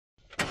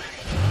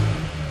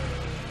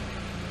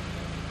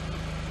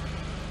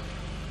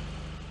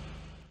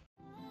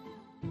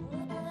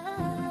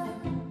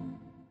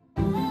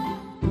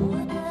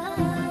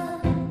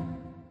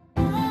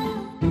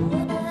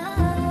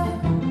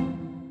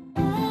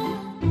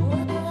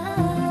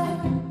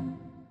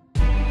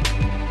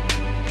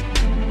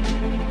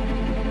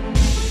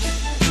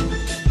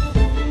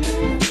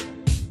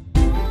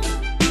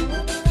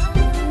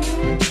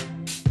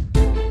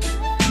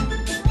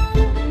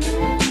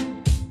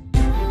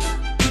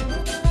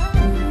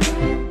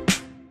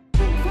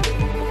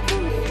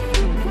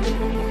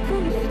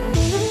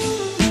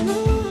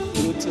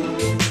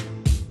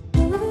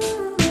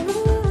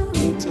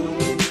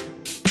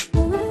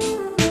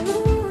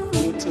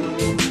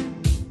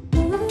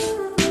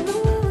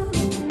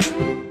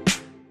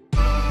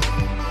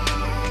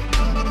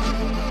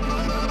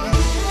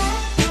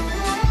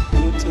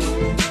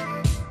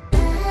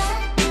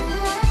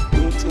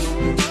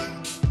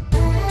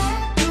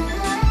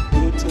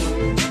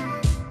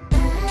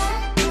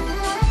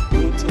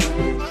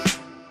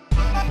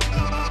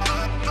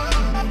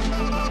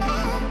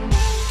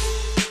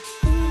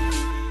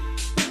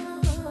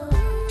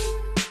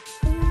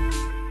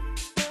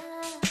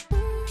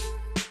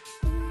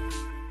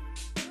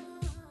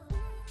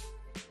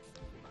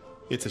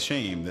It's a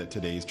shame that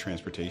today's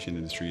transportation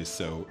industry is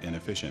so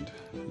inefficient.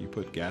 You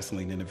put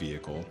gasoline in a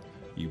vehicle,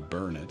 you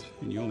burn it,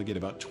 and you only get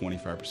about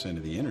 25%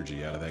 of the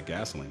energy out of that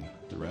gasoline.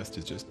 The rest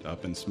is just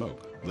up in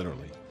smoke,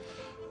 literally.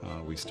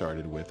 We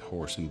started with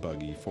horse and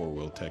buggy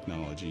four-wheel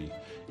technology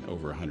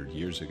over 100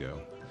 years ago.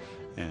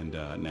 And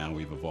now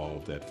we've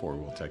evolved that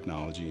four-wheel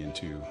technology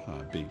into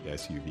big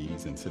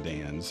SUVs and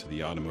sedans.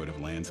 The automotive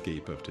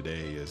landscape of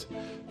today is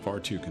far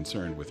too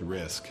concerned with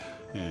risk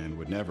and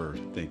would never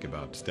think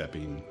about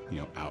stepping,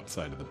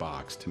 outside of the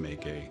box to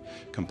make a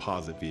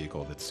composite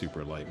vehicle that's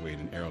super lightweight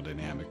and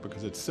aerodynamic,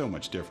 because it's so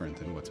much different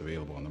than what's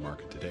available on the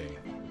market today.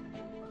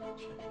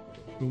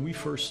 When we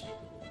first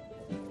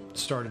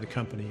started the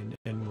company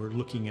and we're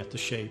looking at the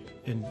shape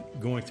and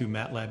going through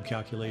MATLAB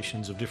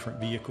calculations of different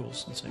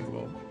vehicles and saying,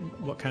 well,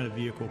 what kind of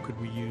vehicle could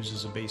we use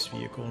as a base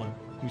vehicle? And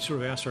we sort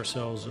of asked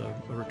ourselves a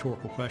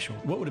rhetorical question.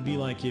 What would it be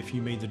like if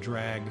you made the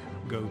drag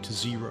go to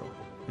zero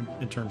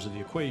in terms of the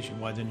equation?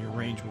 Why, then your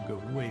range would go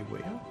way, way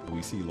up.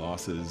 We see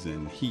losses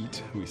in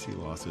heat, we see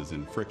losses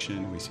in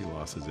friction, we see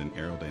losses in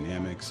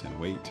aerodynamics and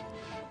weight.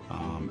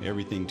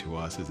 Everything to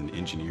us is an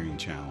engineering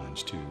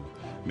challenge to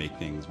make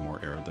things more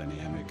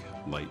aerodynamic,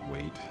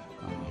 lightweight,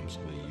 so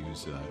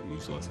they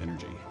use less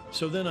energy.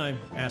 So then I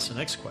asked the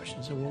next question.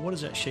 I said, well, what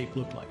does that shape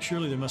look like?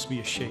 Surely there must be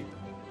a shape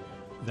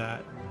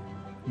that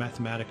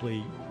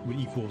mathematically would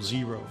equal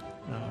zero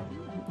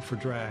for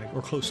drag,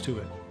 or close to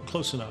it,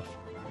 close enough.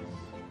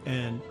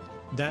 And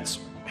that's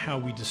how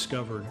we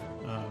discovered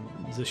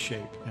this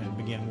shape and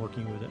began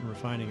working with it and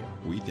refining it.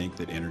 We think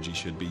that energy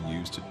should be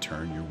used to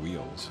turn your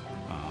wheels.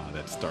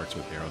 That starts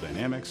with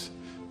aerodynamics,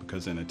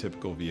 because in a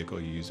typical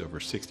vehicle you use over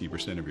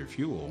 60% of your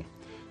fuel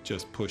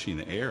just pushing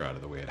the air out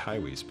of the way at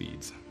highway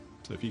speeds.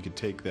 So if you could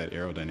take that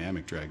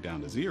aerodynamic drag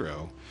down to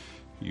zero,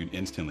 you'd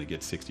instantly get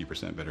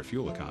 60% better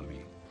fuel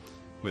economy.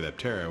 With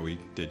Aptera, we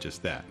did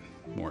just that.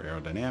 More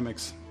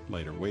aerodynamics,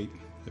 lighter weight,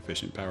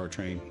 efficient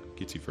powertrain,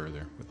 gets you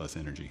further with less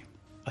energy.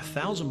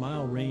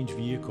 1,000-mile range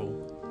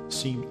vehicle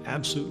seemed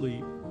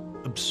absolutely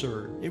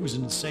absurd. It was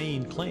an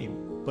insane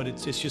claim, but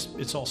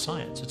it's all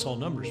science. It's all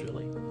numbers,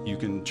 really. You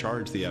can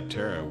charge the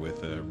Aptera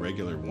with a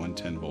regular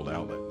 110-volt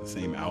outlet, the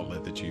same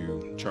outlet that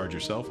you charge your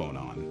cell phone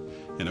on,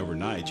 and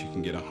overnight you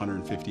can get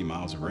 150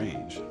 miles of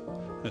range.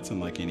 That's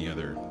unlike any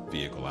other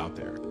vehicle out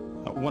there.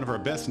 One of our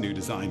best new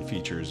design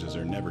features is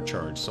our Never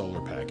Charge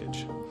solar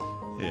package.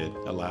 It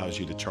allows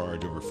you to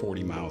charge over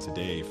 40 miles a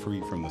day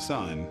free from the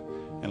sun,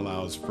 and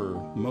allows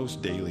for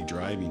most daily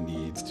driving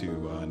needs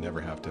to never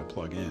have to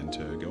plug in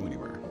to go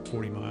anywhere.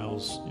 40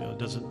 miles,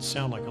 doesn't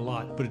sound like a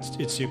lot, but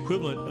it's the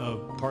equivalent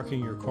of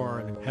parking your car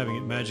and having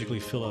it magically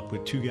fill up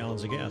with 2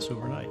 gallons of gas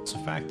overnight. It's the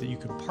fact that you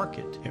can park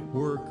it at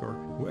work or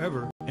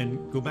wherever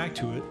and go back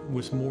to it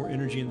with more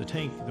energy in the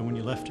tank than when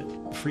you left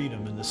it.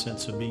 Freedom in the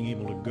sense of being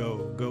able to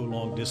go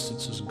long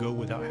distances, go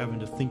without having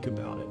to think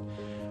about it,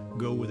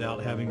 go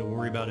without having to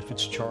worry about if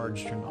it's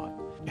charged or not.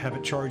 Have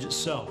it charge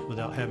itself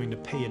without having to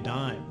pay a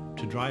dime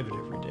to drive it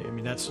every day. I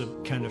mean, that's a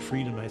kind of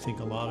freedom I think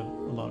a lot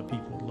of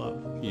people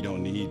love. You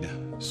don't need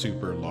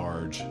super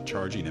large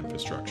charging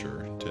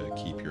infrastructure to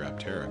keep your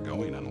Aptera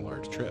going on a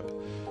large trip.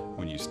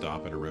 When you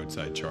stop at a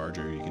roadside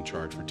charger, you can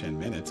charge for 10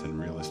 minutes and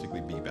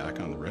realistically be back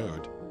on the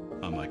road,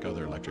 unlike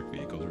other electric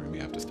vehicles where you may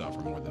have to stop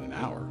for more than an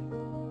hour.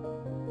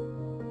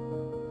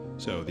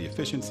 So the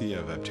efficiency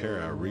of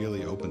Aptera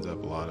really opens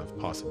up a lot of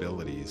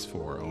possibilities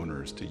for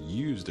owners to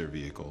use their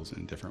vehicles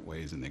in different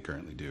ways than they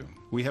currently do.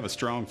 We have a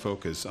strong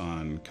focus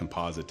on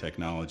composite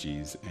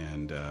technologies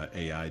and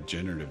AI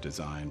generative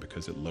design,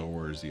 because it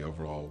lowers the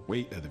overall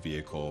weight of the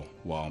vehicle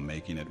while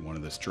making it one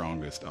of the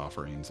strongest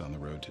offerings on the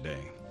road today.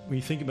 When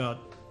you think about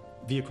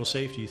vehicle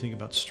safety, you think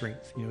about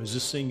strength. Is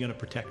this thing going to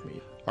protect me?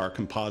 Our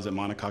composite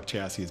monocoque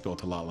chassis is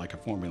built a lot like a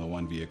Formula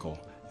One vehicle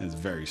and is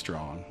very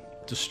strong.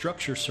 The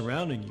structure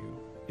surrounding you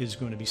is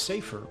going to be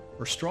safer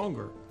or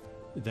stronger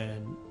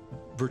than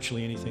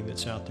virtually anything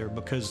that's out there,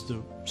 because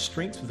the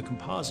strength of the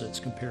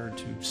composites compared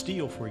to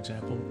steel, for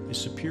example, is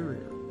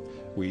superior.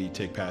 We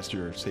take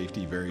passenger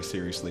safety very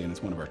seriously, and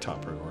it's one of our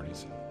top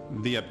priorities.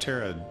 The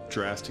Aptera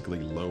drastically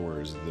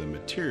lowers the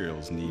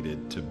materials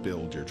needed to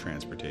build your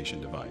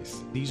transportation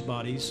device. These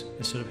bodies,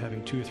 instead of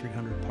having 200 or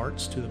 300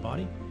 parts to the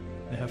body,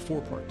 they have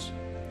 4 parts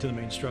to the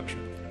main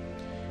structure.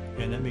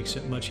 And that makes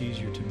it much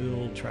easier to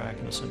build, track,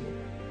 and assemble.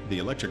 The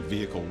electric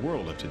vehicle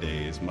world of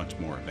today is much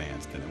more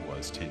advanced than it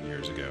was 10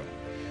 years ago.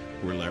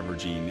 We're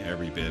leveraging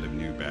every bit of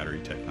new battery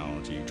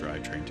technology,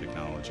 drivetrain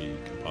technology,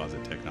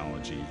 composite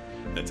technology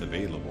that's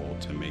available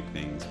to make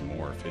things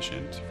more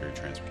efficient for your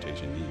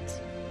transportation needs.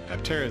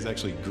 Aptera is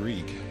actually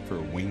Greek for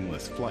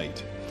wingless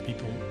flight.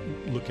 People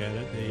look at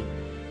it, they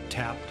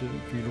tap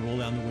for you to roll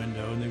down the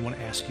window, and they want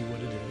to ask you what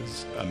it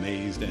is.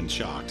 Amazed and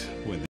shocked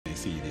when they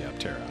see the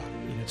Aptera.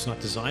 It's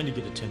not designed to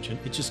get attention,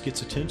 it just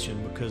gets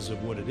attention because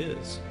of what it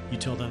is. You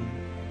tell them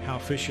how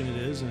efficient it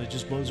is and it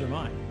just blows their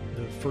mind.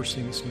 The first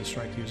thing that's going to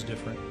strike you as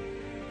different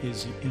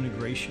is the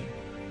integration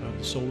of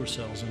the solar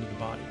cells into the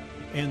body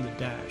and the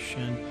dash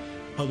and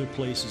other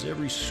places,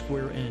 every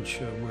square inch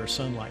where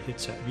sunlight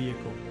hits that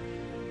vehicle,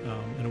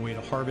 and a way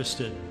to harvest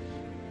it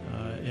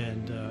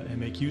and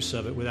make use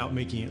of it without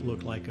making it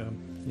look like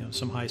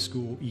some high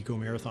school eco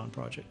marathon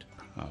project.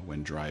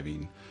 When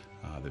driving,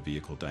 the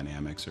vehicle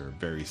dynamics are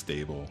very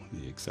stable.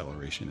 The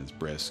acceleration is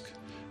brisk.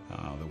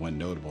 The one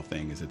notable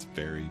thing is it's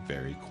very,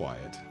 very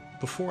quiet.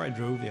 Before I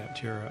drove the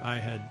Aptera, I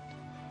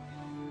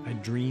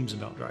had dreams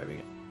about driving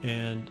it,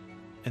 and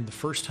the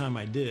first time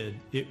I did,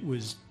 it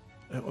was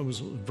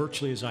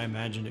virtually as I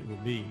imagined it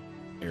would be.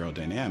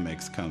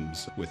 Aerodynamics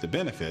comes with the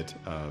benefit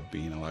of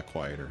being a lot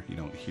quieter. You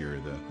don't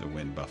hear the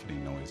wind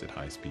buffeting noise at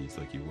high speeds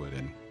like you would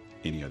in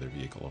any other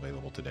vehicle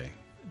available today.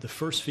 The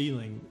first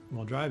feeling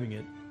while driving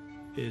it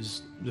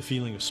is the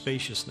feeling of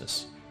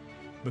spaciousness,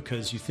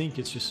 because you think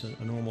it's just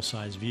a normal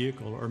sized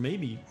vehicle, or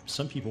maybe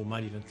some people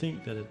might even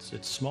think that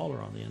it's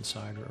smaller on the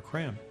inside or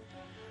cramped.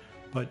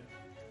 But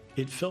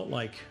it felt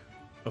like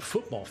a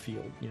football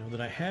field,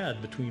 that I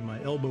had between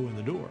my elbow and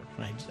the door.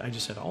 And I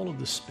just had all of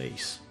this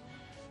space,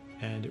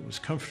 and it was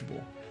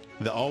comfortable.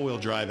 The all-wheel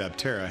drive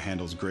Aptera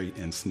handles great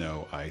in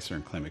snow, ice, or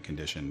inclement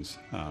conditions.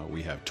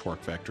 We have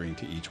torque vectoring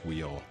to each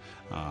wheel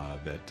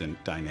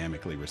that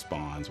dynamically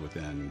responds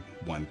within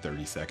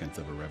 1/32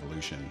 of a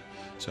revolution.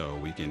 So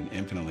we can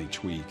infinitely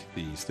tweak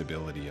the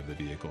stability of the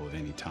vehicle at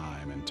any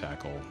time and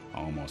tackle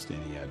almost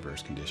any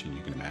adverse condition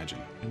you can imagine.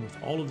 And with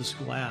all of this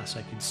glass,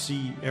 I could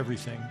see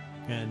everything,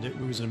 and it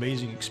was an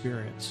amazing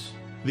experience.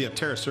 The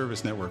Aptera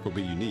service network will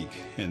be unique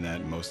in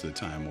that most of the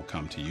time we'll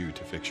come to you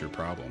to fix your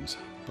problems.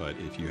 But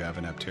if you have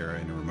an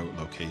Aptera in a remote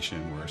location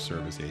where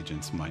service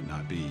agents might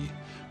not be,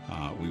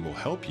 we will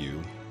help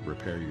you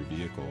repair your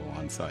vehicle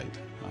on site.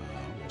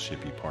 We'll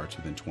ship you parts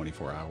within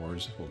 24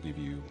 hours. We'll give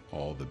you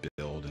all the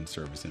build and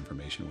service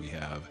information we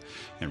have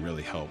and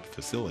really help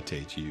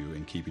facilitate you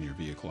in keeping your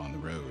vehicle on the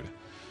road.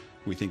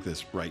 We think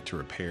this right to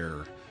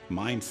repair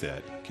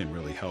mindset can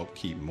really help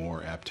keep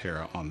more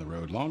Aptera on the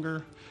road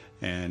longer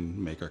and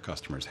make our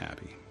customers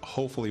happy.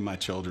 Hopefully my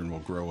children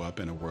will grow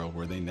up in a world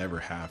where they never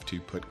have to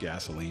put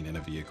gasoline in a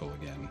vehicle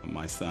again.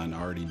 My son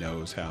already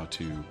knows how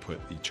to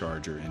put the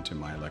charger into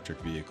my electric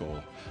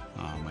vehicle.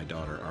 My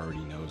daughter already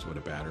knows what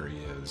a battery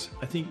is.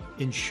 I think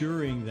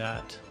ensuring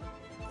that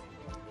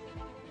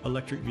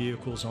electric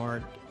vehicles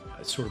aren't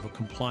sort of a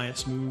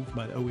compliance move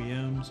by the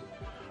OEMs,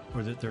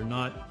 or that they're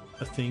not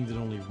a thing that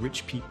only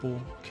rich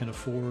people can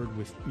afford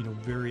with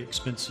very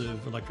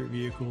expensive electric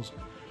vehicles,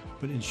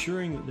 but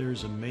ensuring that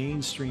there's a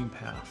mainstream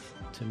path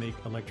to make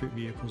electric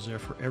vehicles there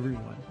for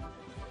everyone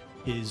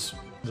is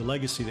the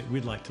legacy that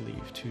we'd like to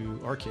leave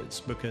to our kids,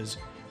 because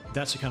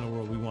that's the kind of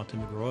world we want them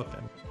to grow up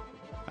in.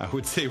 I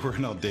would say we're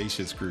an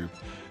audacious group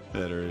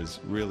that is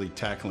really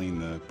tackling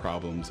the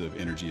problems of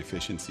energy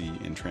efficiency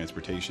in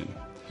transportation.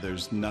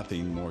 There's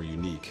nothing more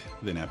unique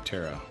than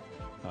Aptera,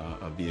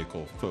 a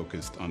vehicle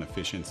focused on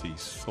efficiency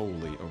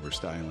solely over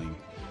styling,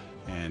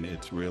 and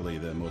it's really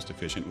the most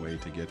efficient way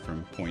to get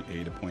from point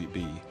A to point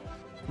B.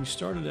 We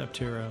started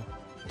Aptera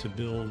to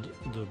build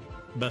the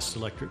best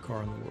electric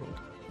car in the world.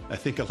 I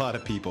think a lot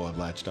of people have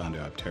latched onto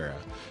Aptera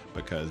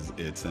because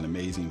it's an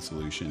amazing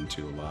solution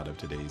to a lot of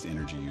today's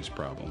energy use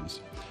problems.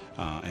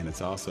 And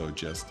it's also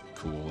just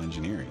cool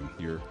engineering.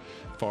 You're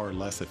far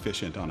less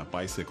efficient on a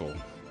bicycle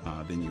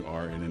than you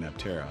are in an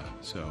Aptera.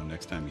 So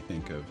next time you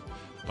think of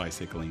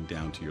bicycling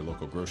down to your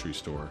local grocery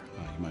store,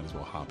 you might as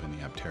well hop in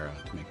the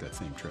Aptera to make that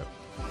same trip.